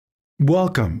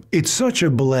Welcome. It's such a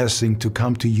blessing to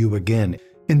come to you again.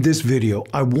 In this video,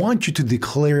 I want you to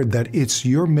declare that it's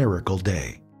your miracle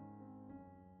day.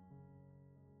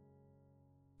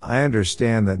 I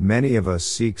understand that many of us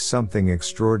seek something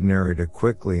extraordinary to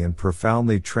quickly and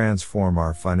profoundly transform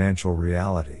our financial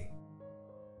reality.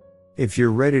 If you're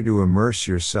ready to immerse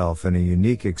yourself in a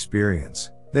unique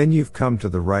experience, then you've come to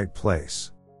the right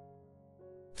place.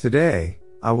 Today,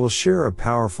 I will share a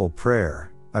powerful prayer,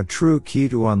 a true key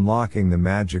to unlocking the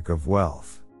magic of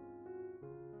wealth.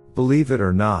 Believe it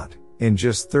or not, in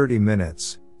just 30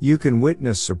 minutes, you can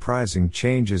witness surprising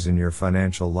changes in your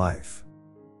financial life.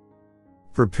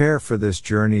 Prepare for this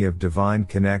journey of divine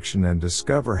connection and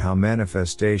discover how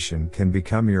manifestation can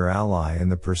become your ally in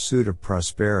the pursuit of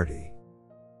prosperity.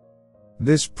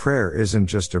 This prayer isn't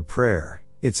just a prayer,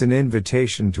 it's an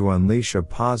invitation to unleash a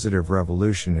positive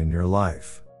revolution in your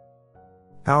life.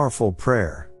 Powerful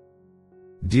prayer.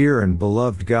 Dear and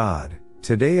beloved God,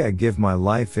 today I give my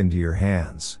life into your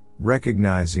hands,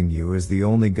 recognizing you as the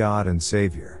only God and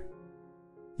Savior.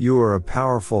 You are a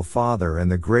powerful Father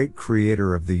and the great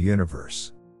Creator of the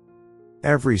universe.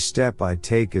 Every step I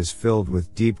take is filled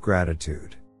with deep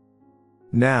gratitude.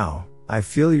 Now, I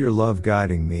feel your love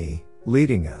guiding me,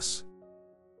 leading us.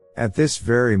 At this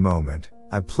very moment,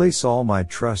 I place all my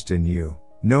trust in you,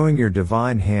 knowing your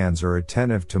divine hands are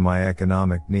attentive to my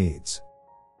economic needs.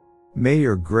 May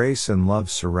your grace and love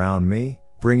surround me,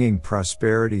 bringing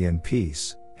prosperity and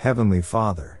peace, Heavenly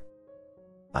Father.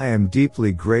 I am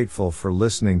deeply grateful for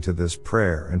listening to this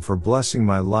prayer and for blessing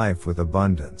my life with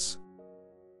abundance.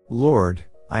 Lord,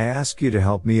 I ask you to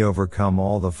help me overcome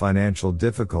all the financial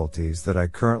difficulties that I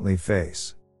currently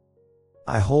face.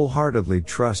 I wholeheartedly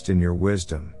trust in your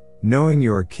wisdom, knowing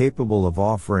you are capable of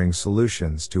offering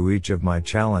solutions to each of my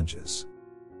challenges.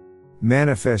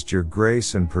 Manifest your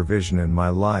grace and provision in my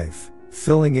life,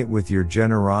 filling it with your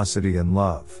generosity and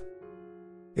love.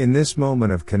 In this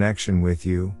moment of connection with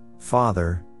you,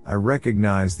 Father, I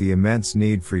recognize the immense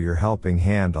need for your helping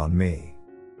hand on me.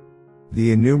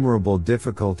 The innumerable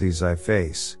difficulties I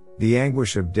face, the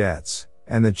anguish of debts,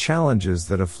 and the challenges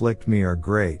that afflict me are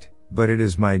great, but it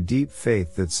is my deep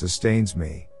faith that sustains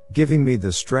me, giving me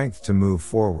the strength to move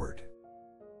forward.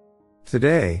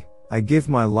 Today, I give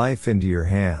my life into your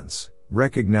hands,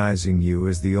 recognizing you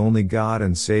as the only God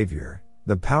and Savior,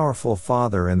 the powerful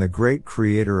Father and the great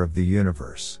Creator of the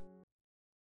universe.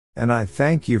 And I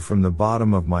thank you from the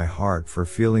bottom of my heart for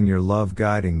feeling your love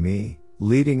guiding me,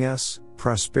 leading us,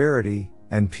 prosperity,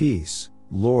 and peace.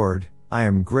 Lord, I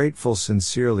am grateful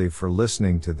sincerely for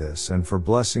listening to this and for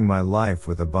blessing my life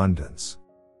with abundance.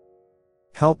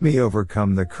 Help me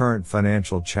overcome the current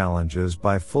financial challenges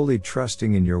by fully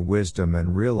trusting in your wisdom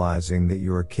and realizing that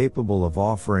you are capable of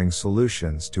offering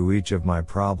solutions to each of my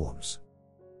problems.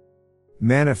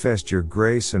 Manifest your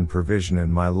grace and provision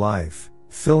in my life,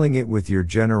 filling it with your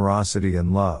generosity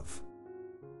and love.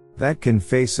 That can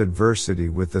face adversity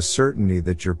with the certainty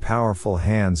that your powerful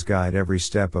hands guide every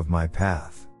step of my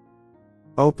path.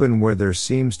 Open where there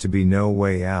seems to be no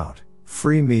way out,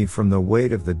 free me from the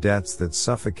weight of the debts that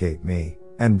suffocate me,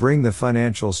 and bring the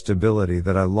financial stability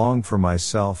that I long for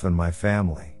myself and my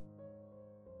family.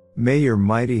 May your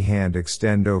mighty hand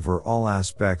extend over all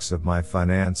aspects of my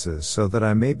finances so that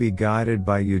I may be guided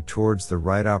by you towards the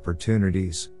right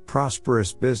opportunities,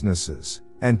 prosperous businesses,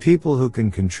 and people who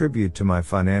can contribute to my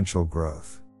financial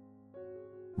growth.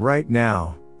 Right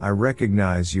now, I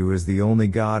recognize you as the only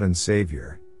God and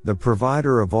Savior, the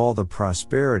provider of all the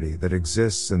prosperity that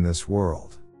exists in this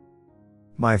world.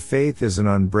 My faith is an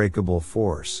unbreakable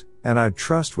force, and I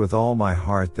trust with all my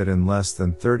heart that in less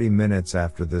than 30 minutes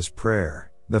after this prayer,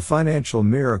 the financial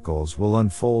miracles will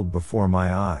unfold before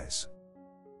my eyes.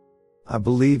 I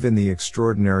believe in the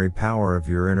extraordinary power of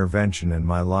your intervention in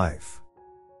my life.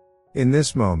 In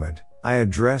this moment, I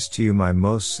address to you my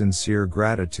most sincere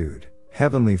gratitude,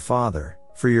 Heavenly Father,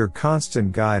 for your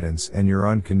constant guidance and your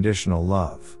unconditional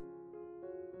love.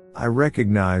 I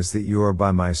recognize that you are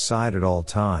by my side at all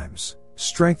times,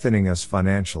 strengthening us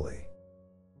financially.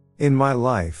 In my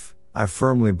life, I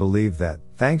firmly believe that,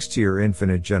 thanks to your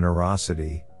infinite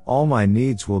generosity, all my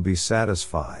needs will be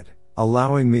satisfied,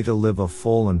 allowing me to live a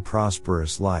full and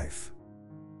prosperous life.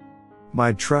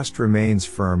 My trust remains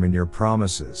firm in your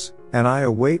promises, and I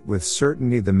await with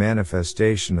certainty the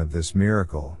manifestation of this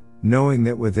miracle, knowing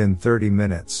that within 30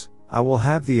 minutes, I will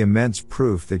have the immense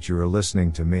proof that you are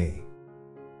listening to me.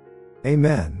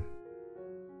 Amen.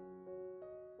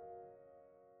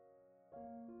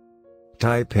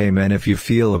 Type Amen if you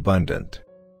feel abundant.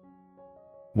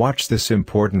 Watch this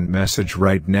important message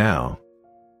right now.